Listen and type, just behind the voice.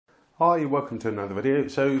Hi, welcome to another video.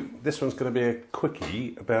 So this one's going to be a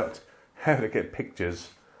quickie about how to get pictures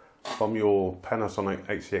from your Panasonic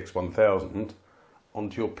X1000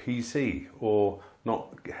 onto your PC, or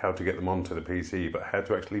not how to get them onto the PC, but how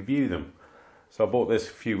to actually view them. So I bought this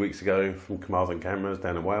a few weeks ago from Command Cameras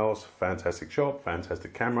down in Wales. Fantastic shop,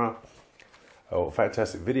 fantastic camera, or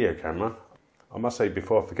fantastic video camera. I must say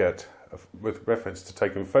before I forget, with reference to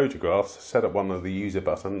taking photographs, set up one of the user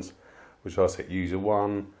buttons, which I set user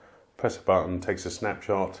 1. Press a button, takes a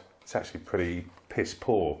snapshot. It's actually pretty piss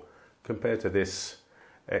poor compared to this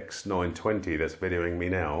X920 that's videoing me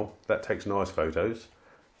now. That takes nice photos.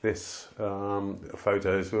 This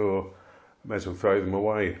photos, may as well throw them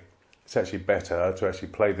away. It's actually better to actually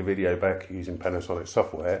play the video back using Panasonic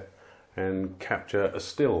software and capture a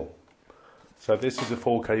still. So this is a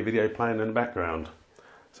 4K video playing in the background.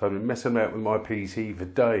 So I've been messing about with my PC for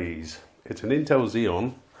days. It's an Intel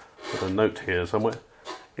Xeon. Got a note here somewhere.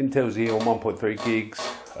 Intel Xeon 1.3 gigs,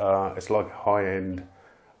 it's like a high-end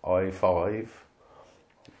i5.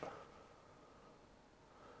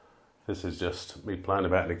 This is just me playing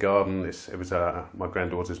about in the garden. It was my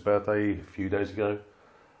granddaughter's birthday a few days ago.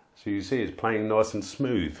 So you see it's playing nice and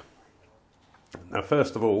smooth. Now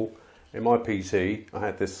first of all, in my PC I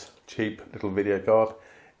had this cheap little video card.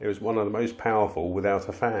 It was one of the most powerful without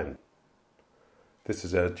a fan. This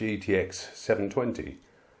is a GTX 720.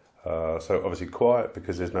 So obviously quiet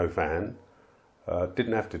because there's no fan.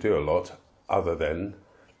 Didn't have to do a lot other than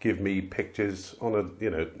give me pictures on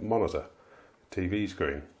a monitor, TV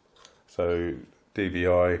screen. So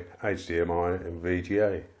DVI, HDMI and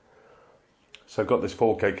VGA. So I got this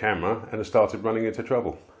 4K camera and I started running into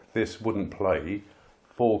trouble. This wouldn't play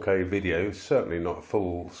 4K video, certainly not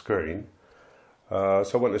full screen.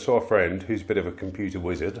 So I went and saw a friend who's a bit of a computer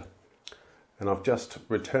wizard. And I've just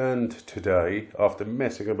returned today, after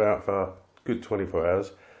messing about for a good 24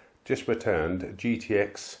 hours, just returned a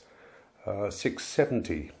GTX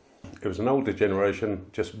 670. It was an older generation,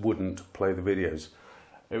 just wouldn't play the videos.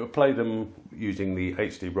 It would play them using the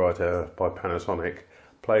HD writer by Panasonic,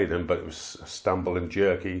 play them, but it was stumble and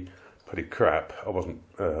jerky, pretty crap. I wasn't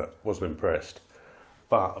impressed.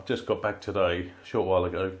 But I've just got back today, a short while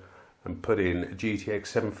ago, and put in a GTX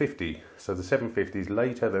 750. So the 750 is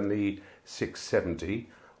later than the 670,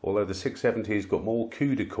 although the 670 has got more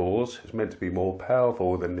CUDA cores. It's meant to be more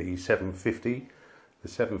powerful than the 750. The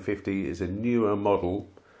 750 is a newer model,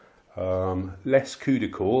 less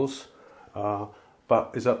CUDA cores,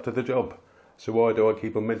 but is up to the job. So why do I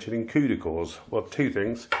keep on mentioning CUDA cores? Well, two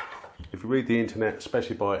things. If you read the internet,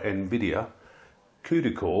 especially by NVIDIA,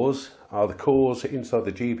 CUDA cores are the cores inside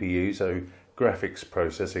the GPU, so graphics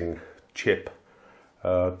processing chip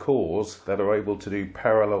cores that are able to do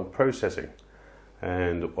parallel processing.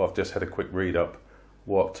 And I've just had a quick read up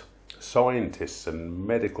what scientists and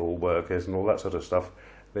medical workers and all that sort of stuff,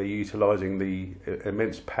 they're utilising the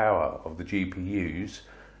immense power of the GPUs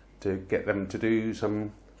to get them to do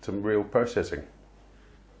some real processing.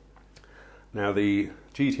 Now the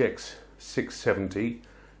GTX 670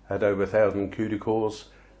 had over 1,000 CUDA cores.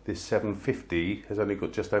 This 750 has only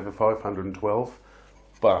got just over 512,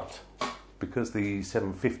 but because the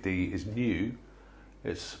 750 is new,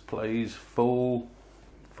 it plays full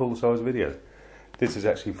size video. This is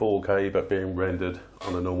actually 4K but being rendered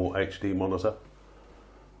on a normal HD monitor.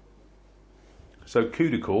 So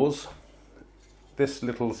CUDA cores, this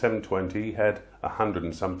little 720 had 100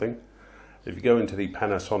 and something. If you go into the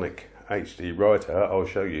Panasonic HD writer, I'll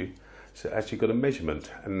show you. So it's actually got a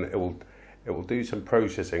measurement, and it will do some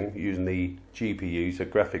processing using the GPU, so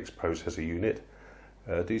graphics processor unit.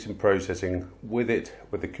 Do some processing with it,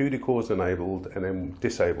 with the CUDA cores enabled and then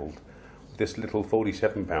disabled. This little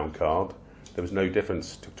 47-pound card, there was no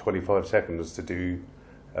difference. It took 25 seconds to do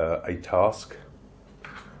a task.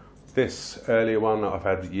 This earlier one that I've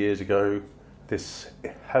had years ago, this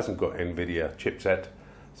hasn't got NVIDIA chipset,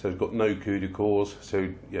 so it's got no CUDA cores, so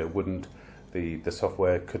the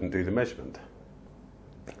software couldn't do the measurement.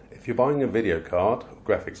 If you're buying a video card, or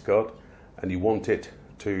graphics card, and you want it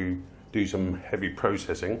to do some heavy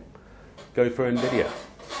processing, go for NVIDIA.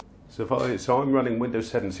 So I'm running Windows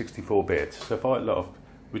 7 64-bit. So if I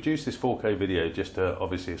reduce this 4K video just to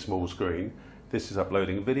obviously a small screen, this is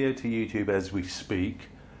uploading video to YouTube as we speak.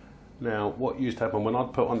 Now what used to happen when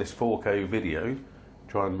I'd put on this 4K video,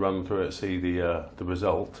 try and run through it, see the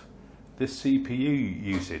result, this CPU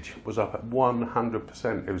usage was up at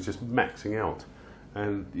 100%. It was just maxing out.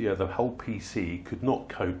 And yeah, the whole PC could not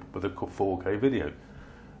cope with a 4K video.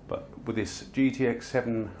 But with this GTX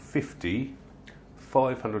 750,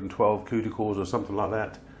 512 CUDA cores or something like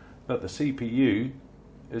that, but the CPU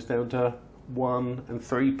is down to 1 and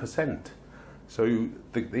 3%. So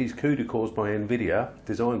these CUDA cores by NVIDIA,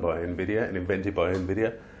 designed by NVIDIA and invented by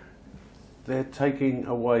NVIDIA, they're taking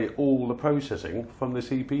away all the processing from the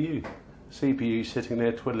CPU. CPU sitting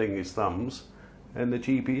there twiddling his thumbs, and the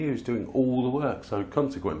GPU is doing all the work. So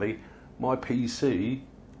consequently, my PC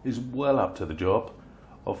is well up to the job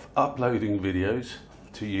of uploading videos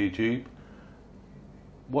to YouTube,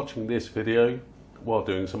 watching this video while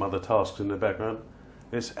doing some other tasks in the background.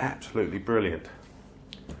 It's absolutely brilliant.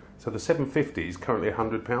 So the 750 is currently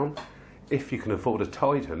 £100. If you can afford a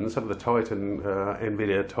Titan, some of the Titan,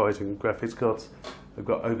 NVIDIA Titan graphics cards, they've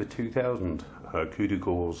got over 2,000 CUDA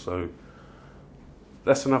cores. So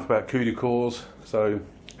that's enough about CUDA cores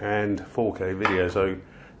and 4K video. So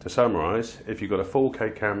to summarise, if you've got a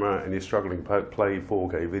 4K camera and you're struggling to play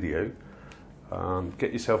 4K video,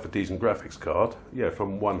 get yourself a decent graphics card,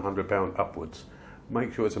 from £100 upwards.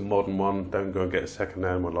 Make sure it's a modern one, don't go and get a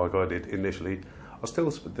second-hand one like I did initially. The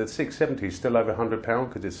 670 is still over £100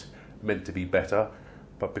 because it's meant to be better,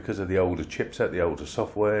 but because of the older chipset, the older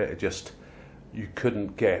software, you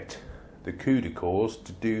couldn't get the CUDA cores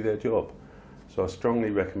to do their job. So I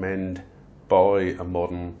strongly recommend buy a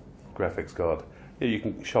modern graphics card. You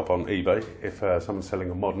can shop on eBay if someone's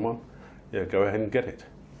selling a modern one. Go ahead and get it.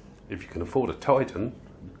 If you can afford a Titan,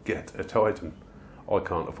 get a Titan. I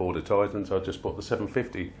can't afford a Titan, so I just bought the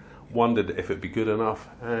 750. Wondered if it'd be good enough,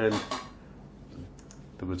 and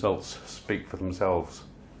the results speak for themselves.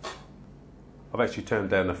 I've actually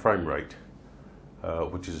turned down the frame rate,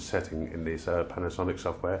 which is a setting in this Panasonic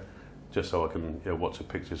software, just so I can watch the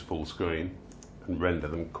pictures full screen and render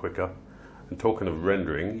them quicker. And talking of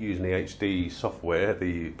rendering, using the HD software,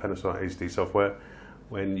 the Panasonic HD software,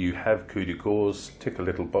 when you have CUDA cores, tick a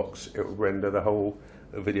little box, it will render the whole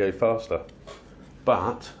video faster.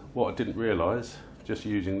 But what I didn't realise, just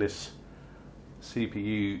using this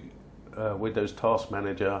CPU, Windows Task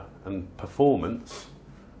Manager and Performance,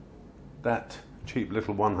 that cheap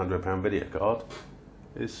little £100 video card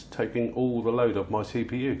is taking all the load off my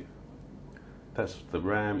CPU. That's the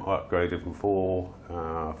RAM. I upgraded from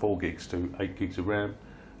 4 gigs to 8 gigs of RAM.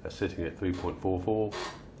 That's sitting at 3.44.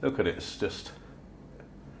 Look at it, it's just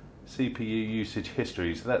CPU usage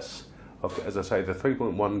history. So that's, as I say, the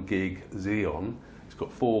 3.1 gig Xeon. It's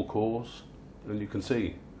got 4 cores, and you can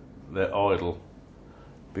see they're idle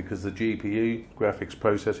because the GPU, graphics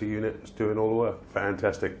processor unit, is doing all the work.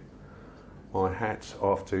 Fantastic. My hat's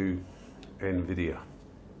off to NVIDIA.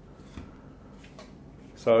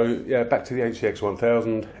 So back to the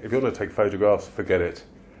HCX1000. If you want to take photographs, forget it.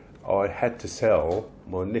 I had to sell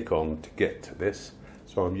my Nikon to get this,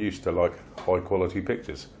 so I'm used to high quality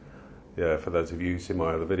pictures. For those of you who see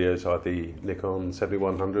my other videos, I had the Nikon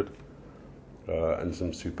 7100 and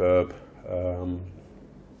some superb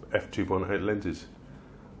f2.8 lenses,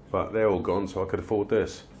 but they're all gone, so I could afford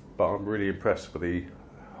this. But I'm really impressed with the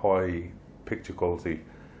high picture quality,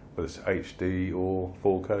 whether it's HD or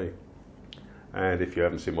 4K. And if you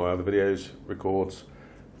haven't seen my other videos, records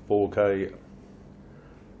 4K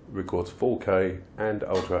and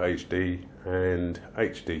Ultra HD and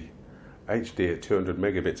HD. HD at 200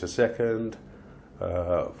 megabits a second,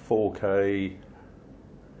 4K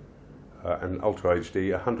and Ultra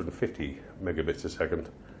HD 150 megabits a second,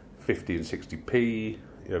 50 and 60p,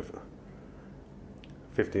 you have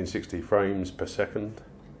 50 and 60 frames per second,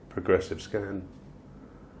 progressive scan.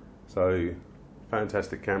 So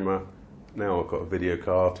fantastic camera. Now I've got a video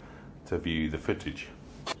card to view the footage.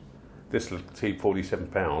 This little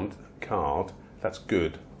T47 card, that's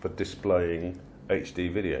good for displaying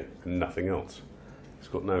HD video and nothing else. It's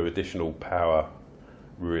got no additional power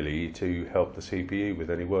really to help the CPU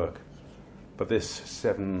with any work. But this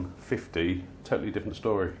 750, totally different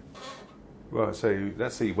story. Right, so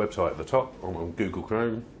that's the website at the top. I'm on Google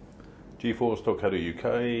Chrome, GeForce.co.uk,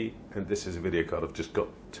 and this is a video card I've just got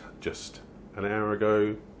just an hour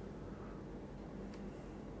ago.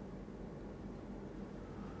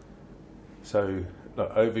 So,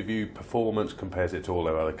 overview, performance, compares it to all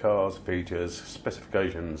our other cars, features,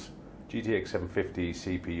 specifications, GTX 750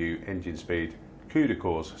 CPU, engine speed, CUDA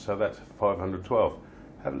cores, so that's 512.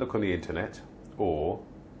 Have a look on the internet, or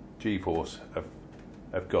GeForce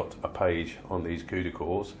have got a page on these CUDA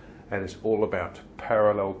cores, and it's all about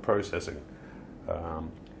parallel processing.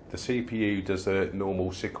 The CPU does the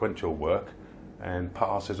normal sequential work and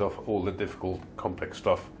passes off all the difficult, complex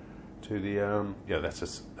stuff to the, that's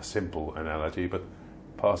a simple analogy, but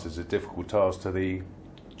passes a difficult task to the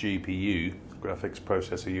GPU, graphics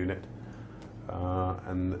processor unit,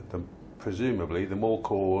 and presumably the more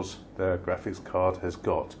cores the graphics card has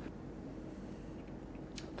got,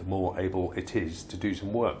 the more able it is to do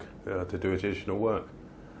some work, to do additional work.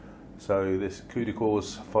 So this CUDA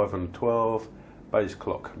cores 512, base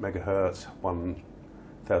clock megahertz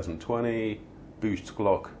 1020, boost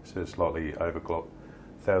clock, so slightly overclock,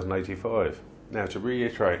 1085. Now to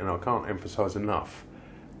reiterate, and I can't emphasize enough,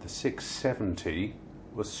 the 670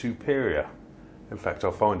 was superior. In fact,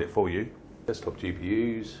 I'll find it for you. Desktop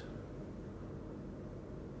GPUs,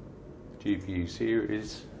 GPU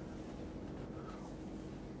series.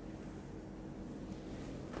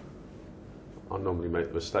 I normally make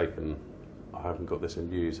the mistake and I haven't got this in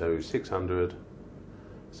view, so 600.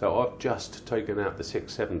 So I've just taken out the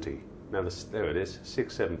 670. Now there it is,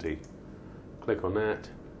 670. Click on that,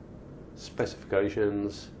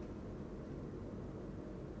 specifications.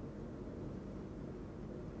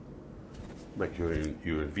 Make sure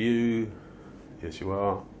you're in view. Yes, you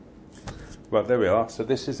are. Right, there we are. So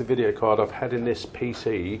this is the video card I've had in this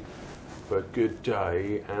PC for a good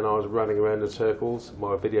day, and I was running around in circles.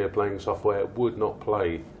 My video playing software would not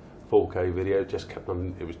play 4K video, just kept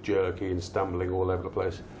on, it was jerky and stumbling all over the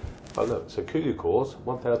place. Oh look, so CUDA cores,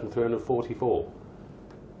 1344.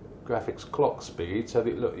 Graphics clock speed, so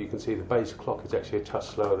that, look, you can see the base clock is actually a touch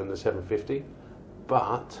slower than the 750,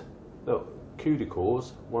 but look, CUDA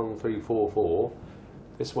cores 1344.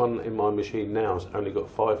 This one in my machine now has only got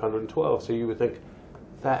 512, so you would think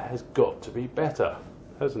that has got to be better,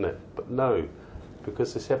 hasn't it? But no,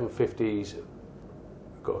 because the 750's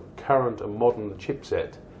got a current and modern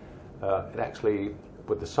chipset, it actually,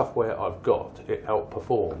 with the software I've got, it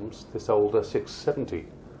outperforms this older 670.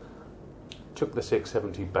 Took the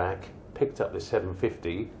 670 back, picked up the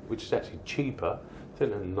 750, which is actually cheaper, I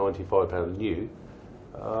think £95 new,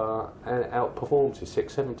 and it outperforms the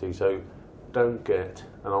 670. So don't get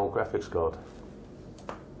an old graphics card.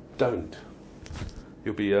 Don't.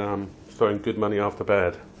 You'll be throwing good money after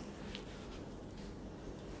bad.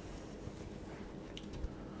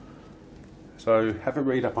 So have a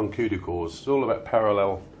read up on CUDA cores. It's all about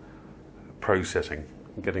parallel processing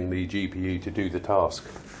and getting the GPU to do the task.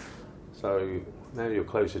 So now you're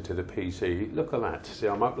closer to the PC. Look at that. See,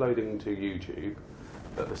 I'm uploading to YouTube,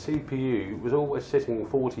 but the CPU was always sitting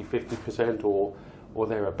 40–50% or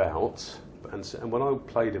thereabouts. And when I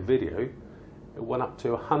played a video, it went up to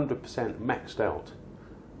 100% maxed out,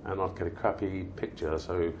 and I'd get a crappy picture.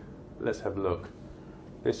 So let's have a look.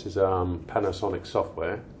 This is Panasonic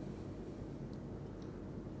software.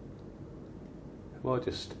 Well,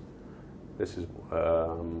 this is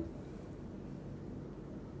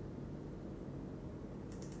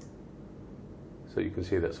so you can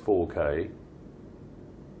see that's 4K.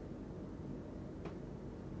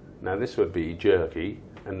 Now this would be jerky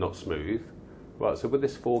and not smooth. Right, so with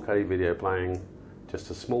this 4K video playing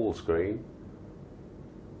just a small screen,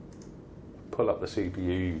 pull up the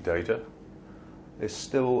CPU data, it's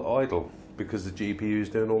still idle because the GPU is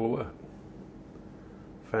doing all the work.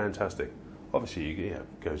 Fantastic. Obviously, yeah,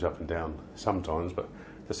 it goes up and down sometimes, but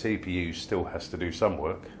the CPU still has to do some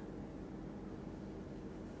work.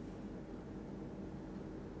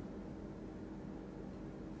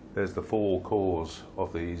 There's the 4 cores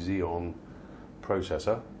of the Xeon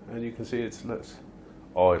processor, and you can see it's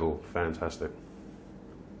idle. Fantastic.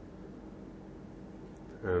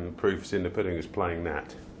 And proof's in the pudding is playing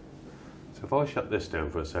that. So if I shut this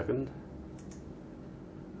down for a second,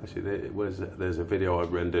 actually there's a video I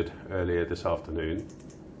rendered earlier this afternoon.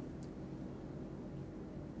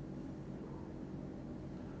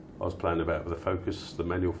 I was playing about with the focus, the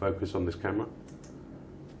manual focus on this camera.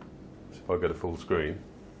 So if I go to full screen,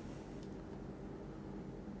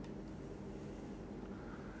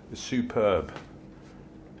 the superb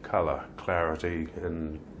colour, clarity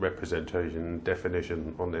and representation,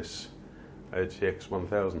 definition on this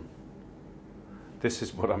X1000. This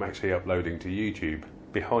is what I'm actually uploading to YouTube,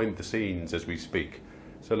 behind the scenes as we speak.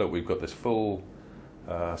 So look, we've got this full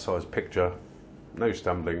size picture, no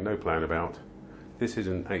stumbling, no playing about. This is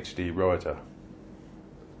an HD writer,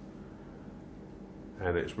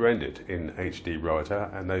 and it's rendered in HD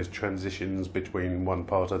writer, and those transitions between one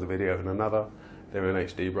part of the video and another, they're in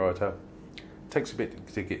HD writer. It takes a bit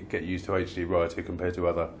to get used to HD writer compared to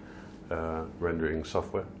other rendering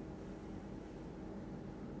software.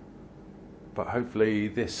 But hopefully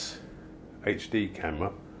this HD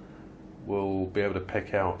camera will be able to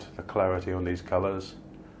pick out the clarity on these colours,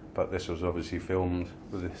 but this was obviously filmed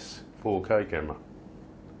with this 4K camera.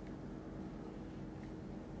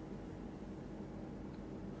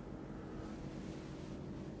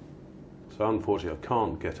 So unfortunately I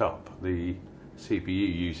can't get up the CPU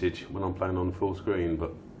usage when I'm playing on full screen,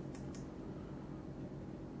 but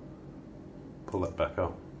pull that back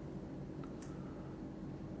up.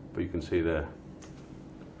 But you can see there,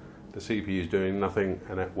 the CPU is doing nothing,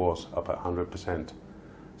 and it was up at 100%.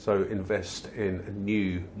 So invest in a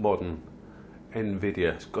new modern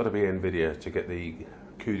NVIDIA. It's got to be NVIDIA to get the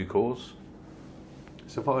CUDA cores.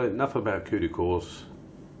 So enough about CUDA cores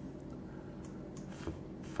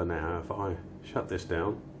for now. If I shut this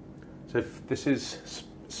down, so if this is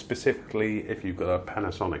specifically if you've got a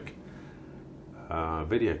Panasonic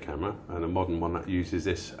video camera and a modern one that uses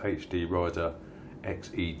this HD Riser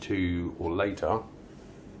XE2 or later.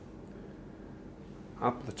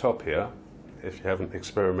 Up at the top here, if you haven't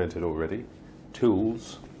experimented already,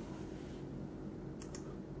 tools,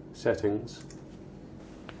 settings.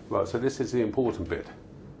 Right, so this is the important bit.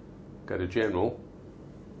 Go to general.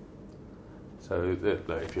 So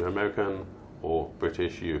if you're American or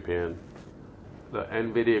British, European, the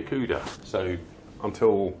NVIDIA CUDA. So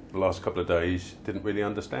until the last couple of days, didn't really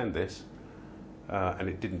understand this, and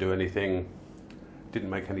it didn't do anything, didn't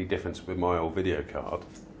make any difference with my old video card.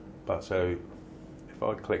 But so if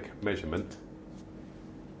I click measurement,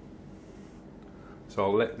 so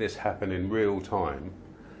I'll let this happen in real time,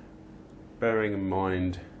 bearing in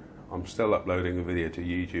mind I'm still uploading a video to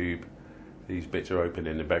YouTube. These bits are open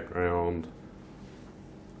in the background.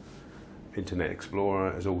 Internet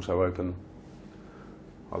Explorer is also open.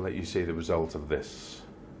 I'll let you see the result of this.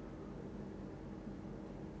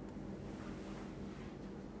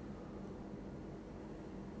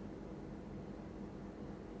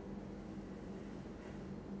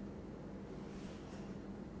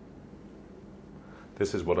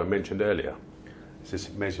 This is what I mentioned earlier. It's this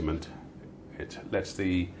measurement. It lets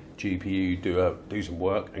the GPU do some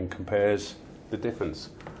work and compares the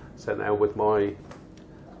difference. So now with my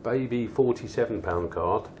baby £47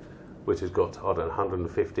 card, which has got, I don't know,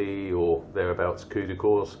 150 or thereabouts CUDA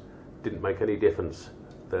cores, didn't make any difference.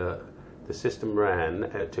 The system ran,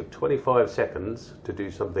 it took 25 seconds to do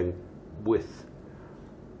something with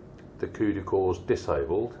the CUDA cores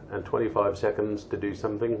disabled and 25 seconds to do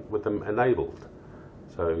something with them enabled.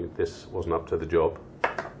 So this wasn't up to the job.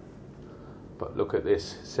 But look at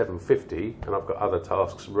this 750, and I've got other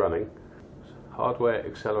tasks running. Hardware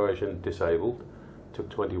acceleration disabled, took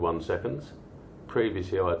 21 seconds.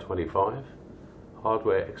 Previously I had 25.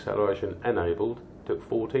 Hardware acceleration enabled, took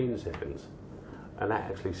 14 seconds. And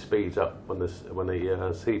that actually speeds up when the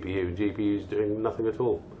CPU and GPU is doing nothing at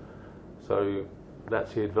all. So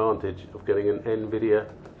that's the advantage of getting an NVIDIA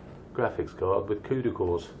graphics card with CUDA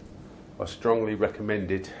cores. I strongly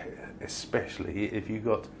recommend it, especially if you've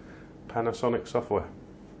got Panasonic software.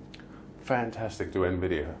 Fantastic to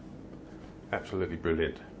NVIDIA. Absolutely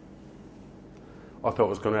brilliant. I thought I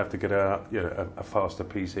was going to have to get a faster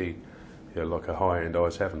PC, like a high-end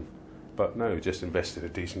i7, but no, just invested a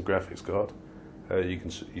decent graphics card.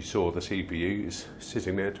 You saw the CPU is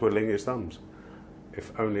sitting there twiddling its thumbs.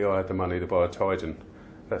 If only I had the money to buy a Titan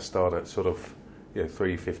that started at sort of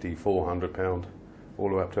 £350, £400, all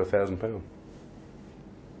the way up to £1,000.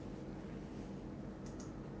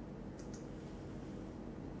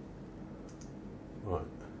 Right,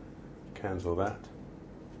 cancel that.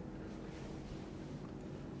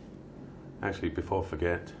 Actually, before I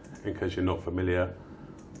forget, in case you're not familiar,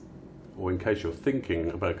 or in case you're thinking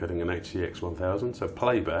about getting an X1000, so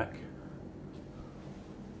playback,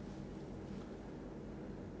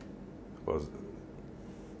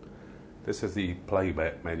 this is the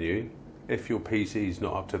playback menu. If your PC is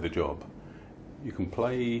not up to the job, you can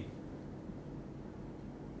play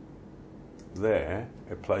there.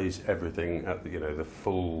 It plays everything at the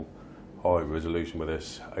full high resolution with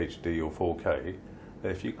this HD or 4K.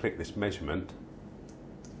 If you click this measurement,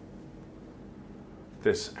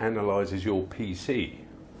 this analyzes your PC,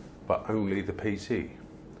 but only the PC.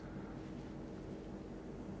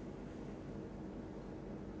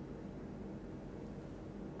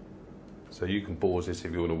 So you can pause this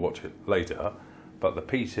if you want to watch it later, but the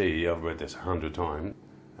PC, I've read this 100 times,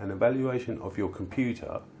 an evaluation of your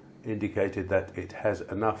computer indicated that it has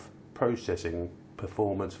enough processing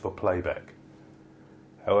performance for playback.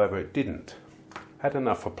 However, it didn't. Had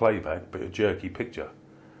enough for playback, but a jerky picture.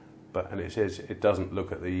 And it says it doesn't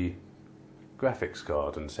look at the graphics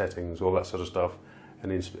card and settings, all that sort of stuff,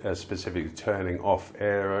 and specifically turning off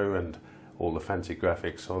Aero and all the fancy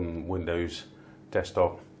graphics on Windows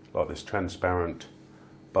desktop, like this transparent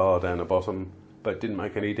bar down the bottom, but it didn't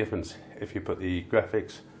make any difference. If you put the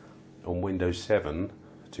graphics on Windows 7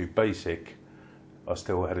 to basic, I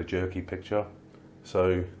still had a jerky picture.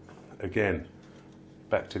 So again,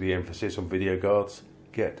 back to the emphasis on video cards,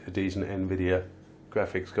 get a decent NVIDIA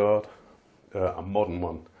graphics card, a modern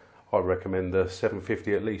one. I recommend the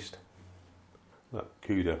 750 at least. Look,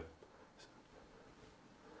 CUDA,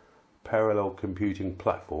 parallel computing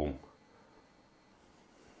platform.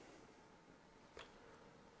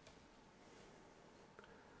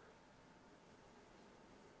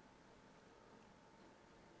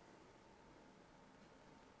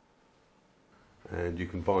 and you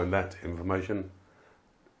can find that information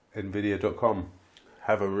NVIDIA.com.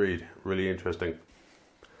 Have a read, really interesting.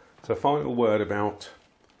 So final word about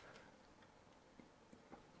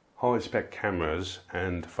high-spec cameras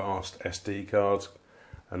and fast SD cards.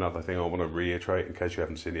 Another thing I want to reiterate in case you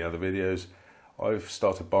haven't seen the other videos, I've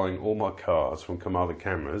started buying all my cards from Kamada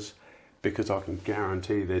Cameras because I can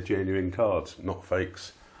guarantee they're genuine cards, not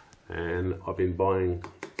fakes. And I've been buying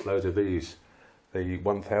loads of these. The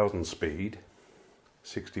 1000 speed,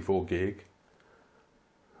 64 gig,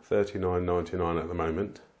 $39.99 at the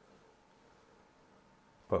moment.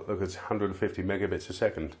 But look, it's 150 megabits a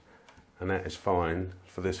second, and that is fine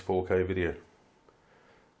for this 4K video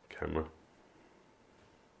camera.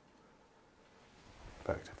 In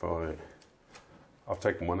fact, if I've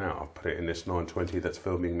taken one out, I've put it in this 920 that's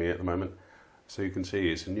filming me at the moment. So you can see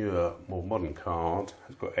it's a newer, more modern card.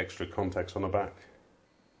 It's got extra contacts on the back.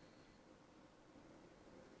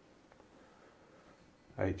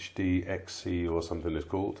 HDXC or something it's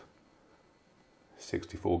called.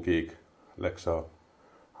 64 gig Lexar,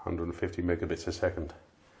 150 megabits a second.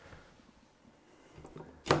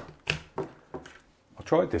 I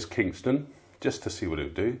tried this Kingston just to see what it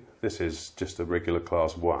would do. This is just a regular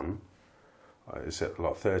class 1. It's at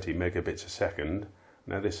like 30 megabits a second.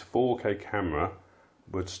 Now this 4K camera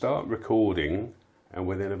would start recording, and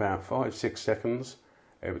within about 5-6 seconds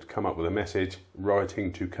it would come up with a message,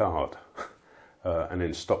 writing to card, and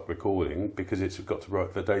then stop recording because it's got to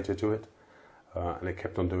write the data to it, and it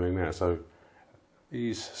kept on doing that. So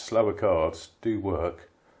these slower cards do work,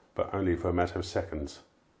 but only for a matter of seconds.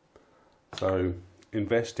 So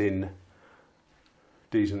invest in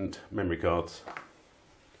decent memory cards.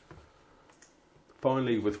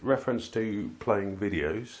 Finally, with reference to playing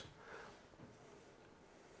videos,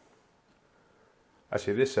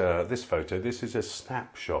 actually this photo, this is a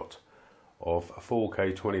snapshot of a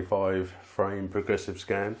 4K 25 frame progressive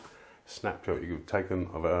scan snapshot you've taken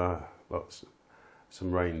of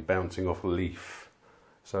some rain bouncing off a leaf.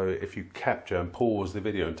 So if you capture and pause the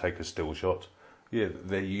video and take a still shot, yeah,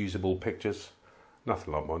 they're usable pictures.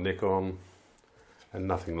 Nothing like my Nikon, and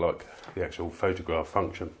nothing like the actual photograph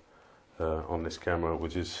function on this camera,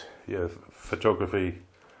 which is, yeah, photography,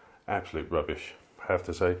 absolute rubbish, I have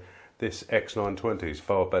to say. This X920 is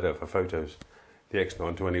far better for photos. The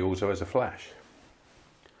X920 also has a flash.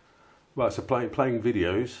 Right, so playing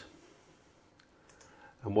videos,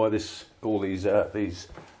 and why all these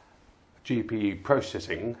GPU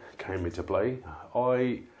processing came into play,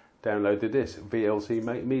 I downloaded this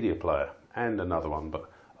VLC media player and another one,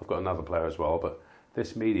 but I've got another player as well. But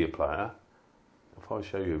this media player, if I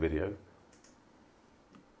show you a video,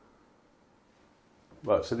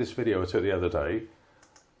 right, so this video I took the other day,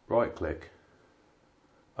 right click,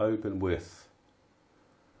 open with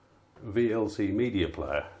VLC media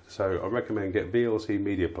player. So I recommend get VLC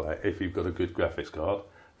media player if you've got a good graphics card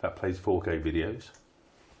that plays 4K videos.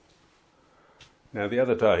 Now the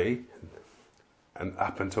other day, and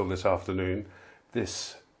up until this afternoon,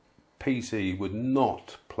 this PC would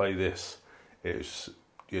not play this. It was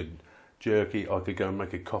jerky. I could go and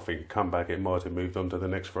make a coffee, come back, it might have moved on to the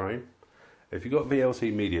next frame. If you've got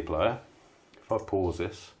VLC media player, if I pause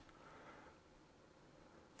this,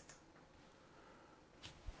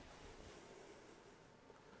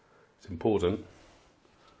 it's important.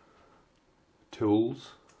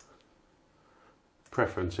 Tools,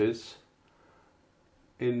 preferences,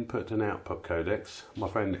 input and output codecs. My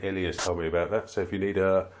friend Elias told me about that. So if you need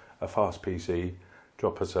a fast PC,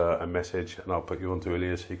 drop us a message and I'll put you on to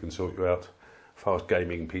Elias. He can sort you out. Fast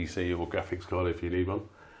gaming PC or graphics card if you need one.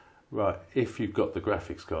 Right, if you've got the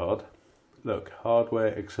graphics card, look,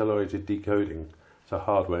 hardware accelerated decoding. So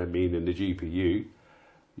hardware meaning the GPU.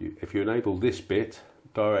 If you enable this bit,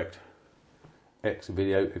 direct X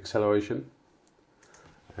video acceleration,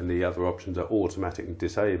 and the other options are automatic and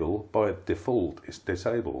disable. By default it's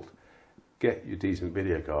disabled. Get your decent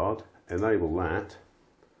video card, enable that,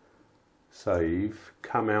 save,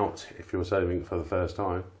 come out if you're saving it for the first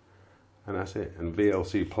time, and that's it. And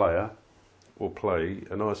VLC player will play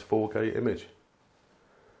a nice 4K image.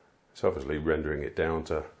 It's obviously rendering it down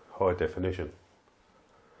to high definition.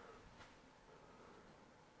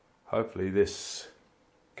 Hopefully this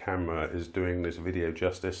camera is doing this video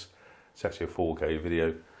justice. It's actually a 4K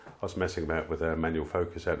video. I was messing about with a manual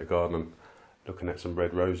focus out in the garden and looking at some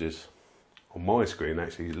red roses. On my screen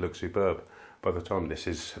actually it looks superb. By the time this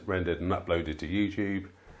is rendered and uploaded to YouTube,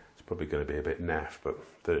 it's probably going to be a bit naff, but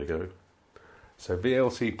there you go. So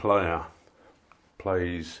VLC player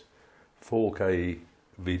plays 4K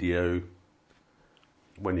video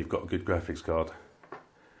when you've got a good graphics card.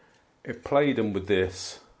 It played them with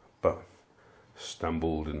this, but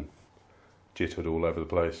stumbled and jittered all over the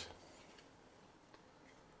place.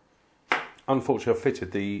 Unfortunately, I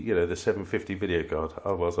fitted the the 750 video card.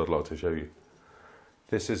 Otherwise, I'd like to show you.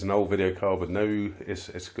 This is an old video card with no. This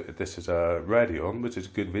is a Radeon, which is a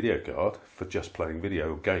good video card for just playing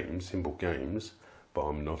video games, simple games. But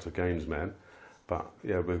I'm not a games man. But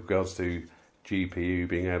yeah, with regards to GPU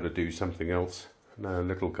being able to do something else, no,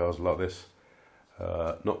 little cards like this,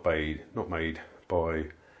 not made by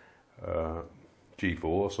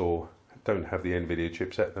GeForce, or don't have the NVIDIA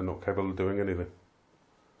chipset. They're not capable of doing anything.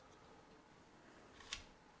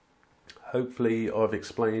 Hopefully I've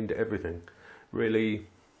explained everything, really.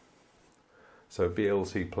 So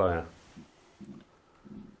VLC player.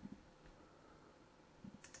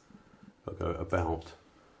 I'll go about.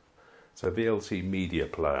 So VLC media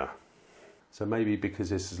player. So maybe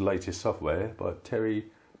because this is latest software by Terry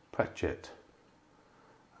Pratchett.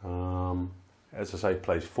 As I say,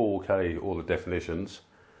 plays 4K, all the definitions.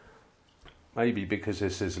 Maybe because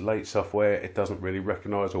this is late software, it doesn't really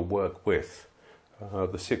recognise or work with.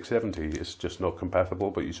 The 670 is just not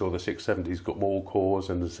compatible, but you saw the 670's got more cores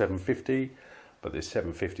than the 750, but this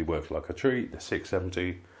 750 works like a treat. The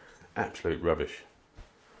 670, absolute rubbish.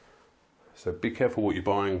 So be careful what you're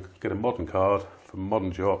buying. Get a modern card from a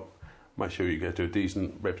modern shop. Make sure you go to a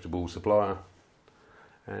decent, reputable supplier,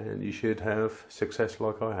 and you should have success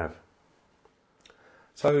like I have.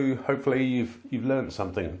 So hopefully you've learned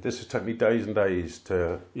something. This has taken me days and days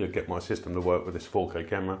to get my system to work with this 4K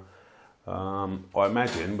camera. I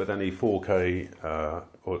imagine with any 4K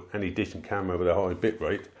or any decent camera with a high bit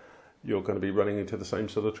rate, you're going to be running into the same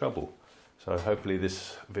sort of trouble. So hopefully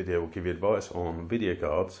this video will give you advice on video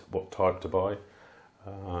cards, what type to buy,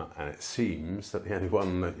 and it seems that the only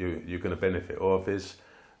one that you're going to benefit of is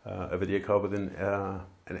a video card with an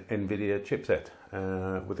NVIDIA chipset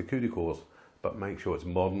with the CUDA cores. But make sure it's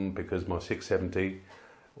modern, because my 670,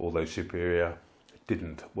 although superior,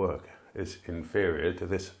 didn't work. Is inferior to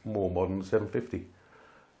this more modern 750.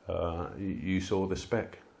 You saw the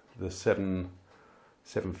spec. The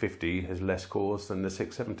 750 has less cores than the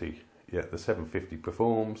 670. Yet the 750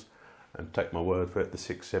 performs, and take my word for it, the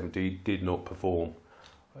 670 did not perform.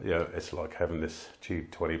 It's like having this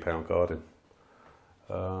cheap £20 card in.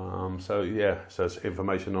 So it's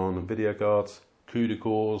information on video cards, CUDA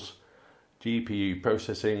cores, GPU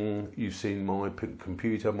processing. You've seen my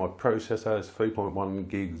computer, my processor is 3.1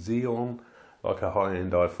 gig Xeon, like a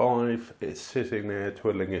high-end i5. It's sitting there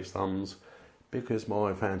twiddling its thumbs because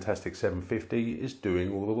my fantastic 750 is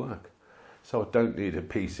doing all the work. So I don't need a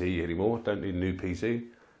PC anymore, don't need a new PC.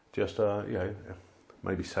 Just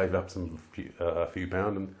maybe save up a few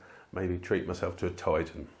pounds and maybe treat myself to a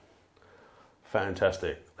Titan.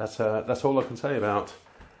 Fantastic. That's all I can say about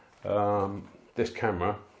this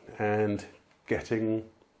camera and getting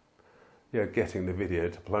the video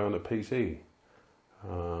to play on a PC.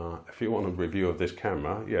 If you want a review of this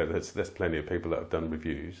camera, there's plenty of people that have done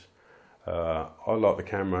reviews. I like the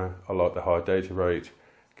camera. I like the high data rate.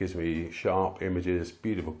 Gives me sharp images,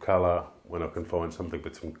 beautiful colour when I can find something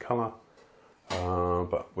with some colour.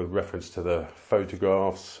 But with reference to the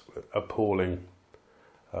photographs, appalling.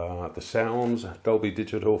 The sounds, Dolby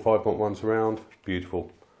Digital 5.1 surround,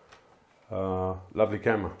 beautiful. Lovely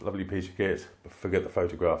camera, lovely piece of kit, but forget the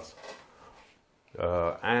photographs.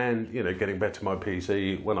 And getting back to my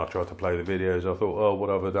PC, when I tried to play the videos, I thought, oh, what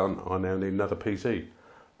have I done? I now need another PC.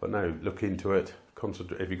 But no, look into it.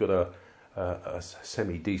 Concentrate. If you've got a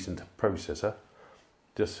semi-decent processor,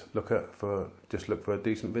 just look for a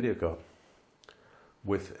decent video card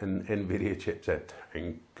with an NVIDIA chipset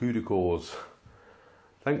and CUDA cores.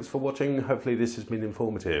 Thanks for watching. Hopefully this has been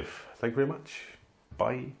informative. Thank you very much.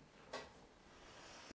 Bye.